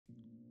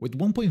With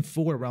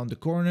 1.4 around the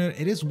corner,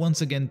 it is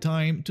once again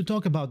time to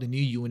talk about the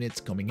new units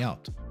coming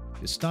out.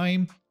 This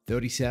time,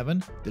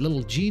 37, the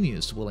little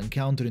genius we'll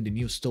encounter in the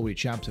new story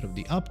chapter of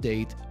the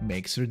update,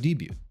 makes her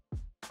debut.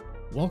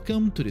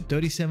 Welcome to the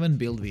 37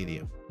 build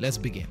video. Let's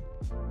begin.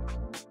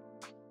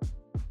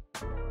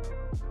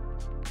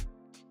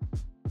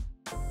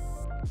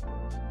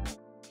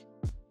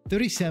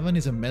 "37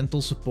 is a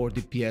mental support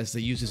DPS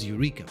that uses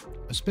Eureka,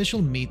 a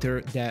special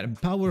meter that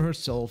empowers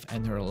herself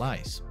and her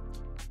allies.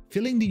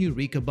 Filling the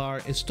Eureka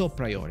bar is top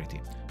priority.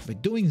 By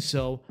doing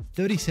so,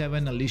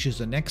 37 unleashes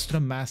an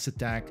extra mass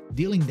attack,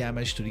 dealing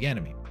damage to the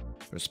enemy.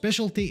 Her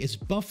specialty is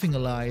buffing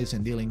allies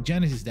and dealing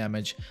Genesis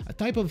damage, a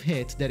type of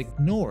hit that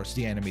ignores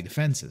the enemy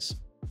defenses.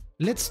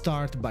 Let's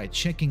start by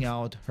checking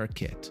out her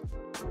kit.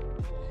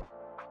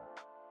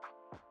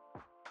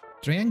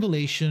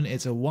 Triangulation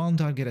is a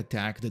one-target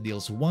attack that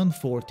deals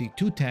 140,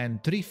 210,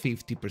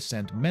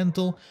 350%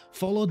 mental,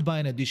 followed by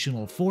an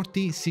additional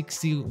 40,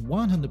 60,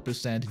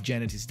 100%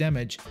 Genesis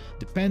damage,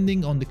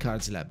 depending on the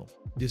card's level.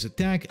 This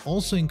attack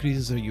also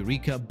increases her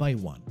Eureka by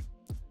 1.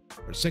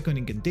 Her second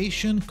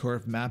incantation,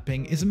 Curve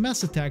Mapping, is a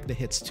mass attack that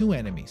hits 2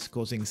 enemies,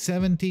 causing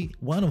 70,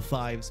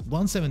 105,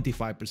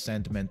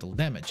 175% mental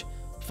damage,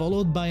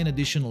 followed by an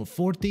additional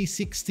 40,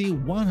 60,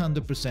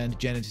 100%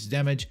 Genesis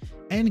damage,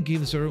 and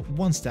gives her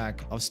 1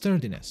 stack of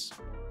sturdiness.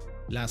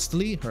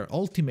 Lastly, her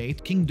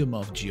ultimate, Kingdom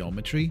of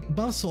Geometry,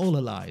 buffs all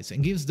allies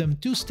and gives them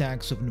 2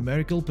 stacks of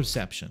numerical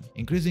perception,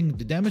 increasing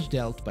the damage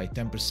dealt by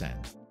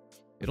 10%.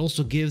 It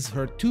also gives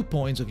her 2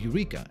 points of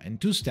Eureka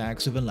and 2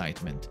 stacks of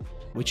Enlightenment,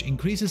 which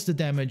increases the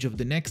damage of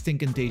the next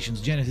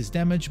incantation's Genesis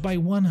damage by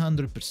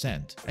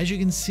 100%. As you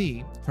can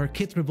see, her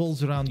kit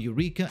revolves around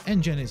Eureka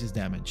and Genesis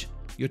damage.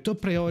 Your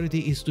top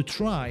priority is to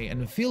try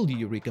and fill the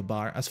Eureka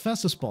bar as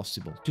fast as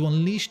possible to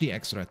unleash the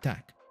extra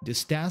attack.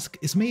 This task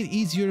is made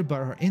easier by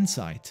her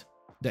Insight,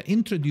 that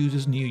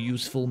introduces new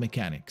useful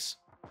mechanics.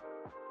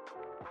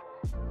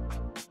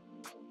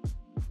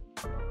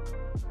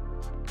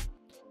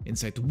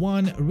 Insight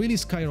 1 really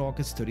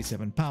skyrockets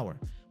 37 power.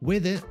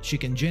 With it, she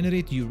can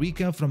generate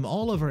Eureka from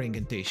all of her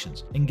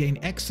incantations and gain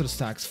extra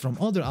stacks from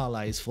other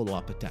allies'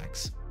 follow-up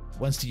attacks.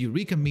 Once the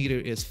Eureka meter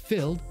is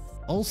filled,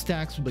 all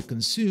stacks will be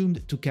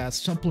consumed to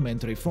cast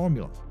Supplementary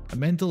Formula, a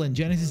mental and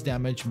Genesis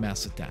damage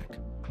mass attack.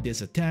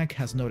 This attack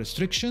has no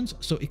restrictions,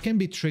 so it can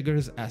be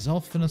triggered as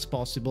often as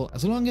possible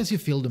as long as you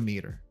fill the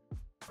meter.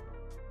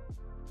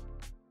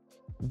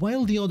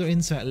 While the other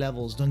Insight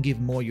levels don't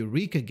give more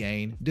Eureka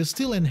gain, they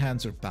still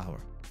enhance her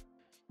power.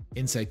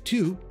 Insight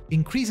 2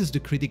 increases the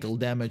critical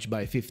damage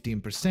by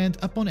 15%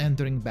 upon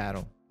entering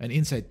battle, and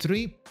Insight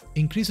 3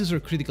 increases her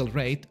critical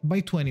rate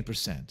by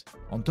 20%.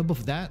 On top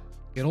of that,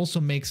 it also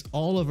makes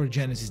all of her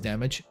Genesis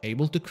damage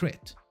able to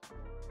crit.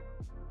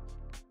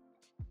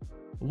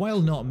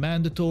 While not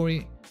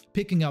mandatory,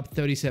 picking up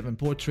 37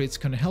 portraits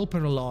can help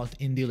her a lot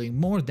in dealing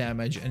more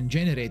damage and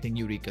generating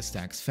Eureka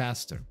stacks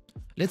faster.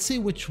 Let's see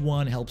which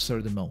one helps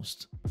her the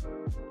most.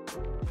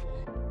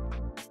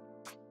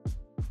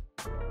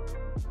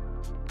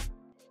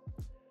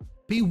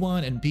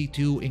 P1 and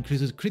P2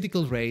 increases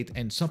critical rate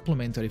and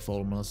supplementary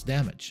formulas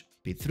damage.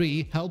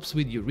 P3 helps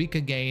with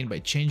Eureka gain by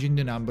changing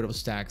the number of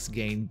stacks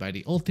gained by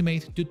the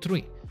ultimate to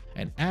 3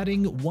 and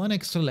adding 1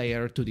 extra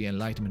layer to the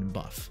Enlightenment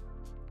buff.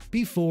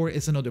 P4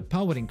 is another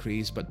power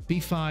increase, but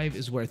P5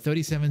 is where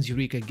 37's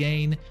Eureka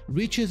gain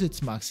reaches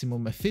its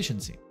maximum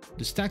efficiency.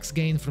 The stacks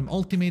gained from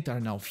ultimate are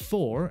now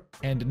 4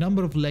 and the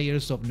number of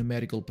layers of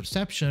numerical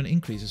perception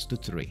increases to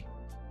 3.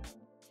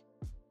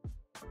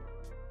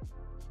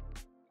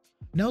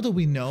 Now that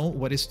we know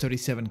what is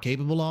 37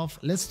 capable of,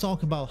 let's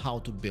talk about how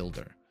to build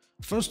her.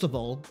 First of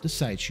all, the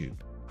Psychube.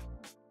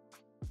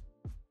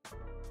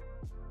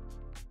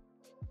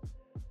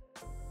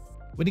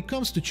 When it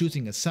comes to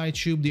choosing a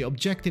Psychube, the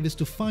objective is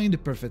to find the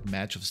perfect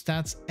match of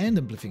stats and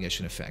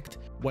amplification effect,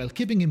 while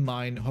keeping in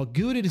mind how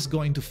good it is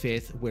going to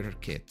fit with her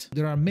kit.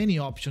 There are many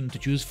options to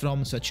choose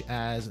from, such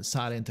as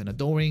Silent and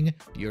Adoring,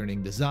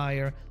 Yearning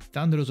Desire,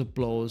 Thunderous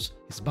Applause,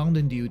 Is Bound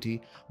in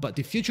Duty, but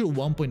the future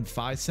 1.5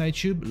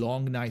 Psychube,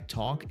 Long Night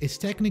Talk, is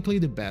technically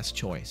the best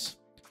choice.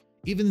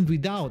 Even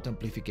without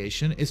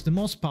amplification, it's the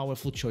most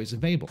powerful choice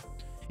available.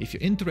 If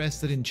you're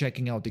interested in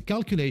checking out the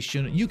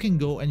calculation, you can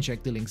go and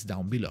check the links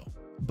down below.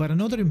 But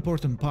another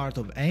important part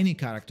of any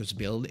character's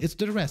build is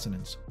the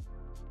resonance.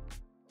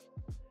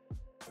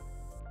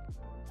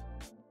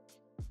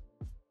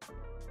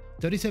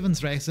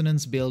 "37's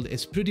resonance build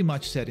is pretty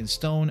much set in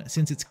stone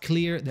since it's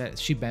clear that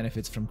she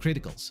benefits from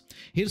criticals.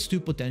 Here's 2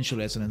 potential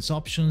resonance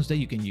options that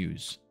you can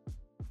use.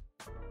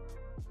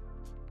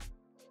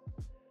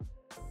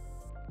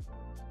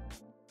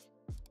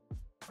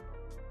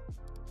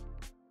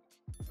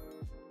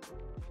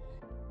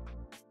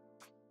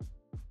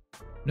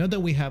 Now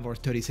that we have our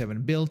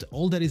 37 built,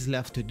 all that is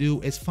left to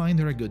do is find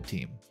her a good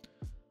team.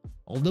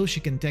 Although she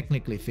can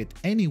technically fit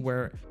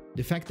anywhere,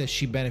 the fact that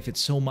she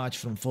benefits so much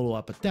from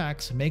follow-up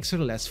attacks makes her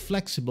less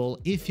flexible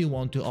if you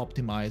want to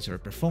optimize her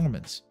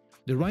performance.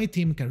 The right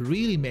team can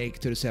really make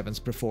 37's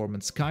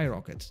performance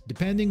skyrocket,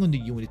 depending on the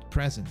unit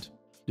present.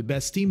 The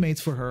best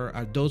teammates for her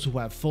are those who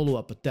have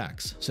follow-up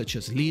attacks, such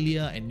as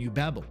Lilia and New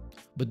Babel.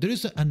 But there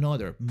is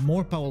another,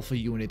 more powerful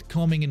unit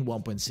coming in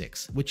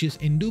 1.6, which is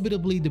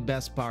indubitably the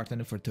best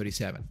partner for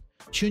 37,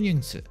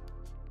 Chunyangsi.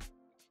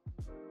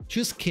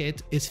 Chu's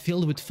kit is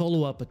filled with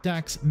follow-up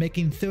attacks,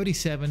 making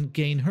 37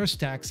 gain her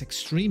stacks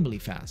extremely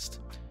fast.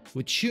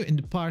 With Chu in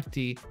the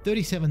party,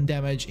 37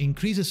 damage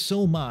increases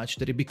so much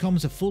that it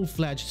becomes a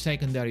full-fledged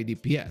secondary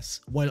DPS,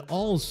 while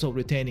also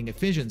retaining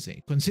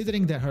efficiency,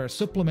 considering that her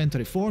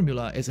supplementary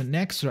formula is an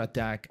extra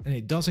attack and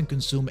it doesn't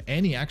consume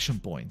any action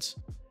points.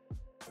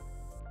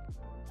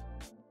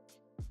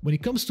 When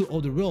it comes to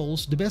other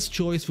roles, the best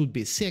choice would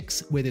be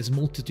 6 with his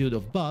multitude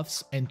of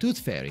buffs and Tooth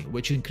Fairy,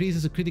 which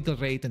increases the critical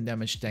rate and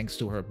damage thanks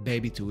to her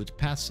Baby Tooth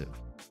passive.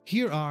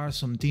 Here are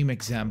some team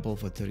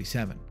examples for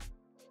 37.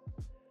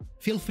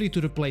 Feel free to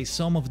replace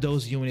some of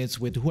those units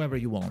with whoever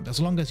you want, as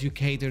long as you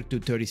cater to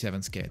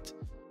 37's kit.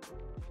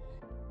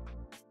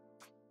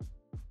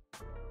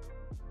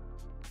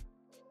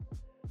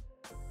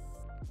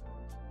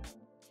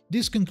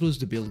 This concludes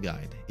the build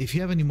guide. If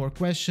you have any more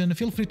questions,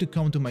 feel free to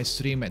come to my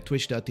stream at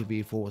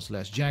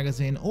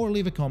twitch.tv/Jakazin or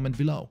leave a comment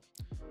below.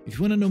 If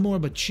you want to know more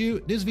about Chu,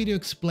 this video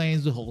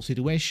explains the whole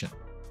situation.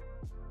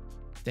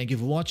 Thank you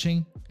for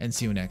watching and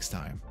see you next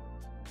time.